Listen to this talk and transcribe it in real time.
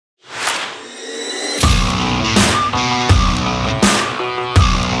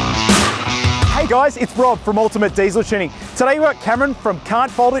guys, it's Rob from Ultimate Diesel Tuning. Today we've got Cameron from Can't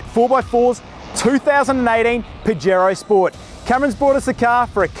Fault It 4x4's 2018 Pajero Sport. Cameron's brought us the car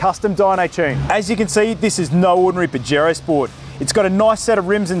for a custom dyno tune. As you can see, this is no ordinary Pajero Sport. It's got a nice set of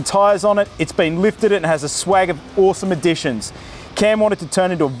rims and tyres on it, it's been lifted and has a swag of awesome additions. Cam wanted to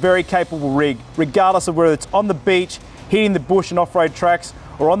turn into a very capable rig, regardless of whether it's on the beach, hitting the bush and off-road tracks,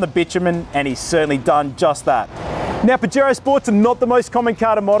 or on the bitumen, and he's certainly done just that. Now, Pajero Sports are not the most common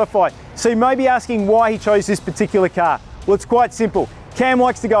car to modify, so you may be asking why he chose this particular car. Well, it's quite simple. Cam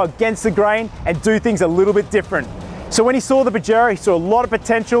likes to go against the grain and do things a little bit different. So when he saw the Pajero, he saw a lot of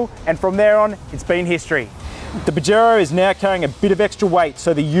potential, and from there on, it's been history. The Pajero is now carrying a bit of extra weight,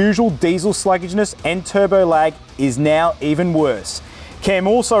 so the usual diesel sluggishness and turbo lag is now even worse. Cam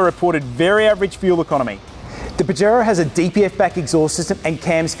also reported very average fuel economy. The Pajero has a DPF back exhaust system and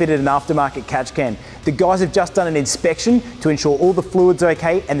Cam's fitted an aftermarket catch can. The guys have just done an inspection to ensure all the fluid's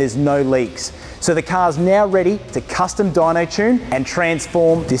okay and there's no leaks. So the car's now ready to custom dyno tune and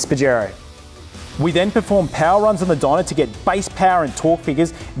transform this Pajero. We then perform power runs on the dyno to get base power and torque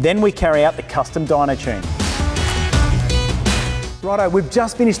figures, then we carry out the custom dyno tune. Righto, we've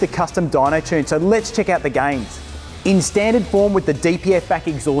just finished the custom dyno tune, so let's check out the gains. In standard form with the DPF back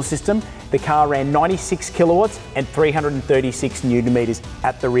exhaust system, the car ran 96 kilowatts and 336 newton meters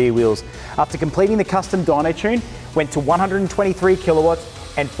at the rear wheels. After completing the custom dyno tune, went to 123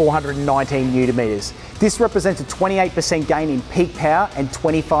 kilowatts and 419 newton meters. This represents a 28% gain in peak power and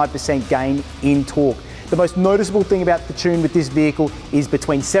 25% gain in torque. The most noticeable thing about the tune with this vehicle is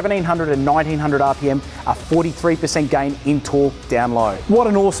between 1700 and 1900 RPM, a 43% gain in torque down low. What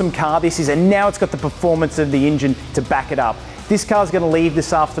an awesome car this is, and now it's got the performance of the engine to back it up. This car's going to leave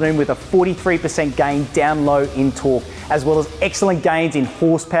this afternoon with a 43% gain down low in torque, as well as excellent gains in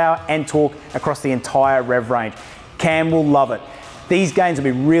horsepower and torque across the entire rev range. Cam will love it. These gains will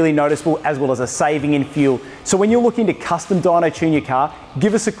be really noticeable, as well as a saving in fuel. So when you're looking to custom dyno tune your car,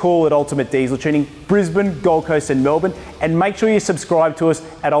 give us a call at Ultimate Diesel Tuning, Brisbane, Gold Coast and Melbourne, and make sure you subscribe to us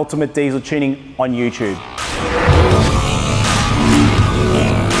at Ultimate Diesel Tuning on YouTube.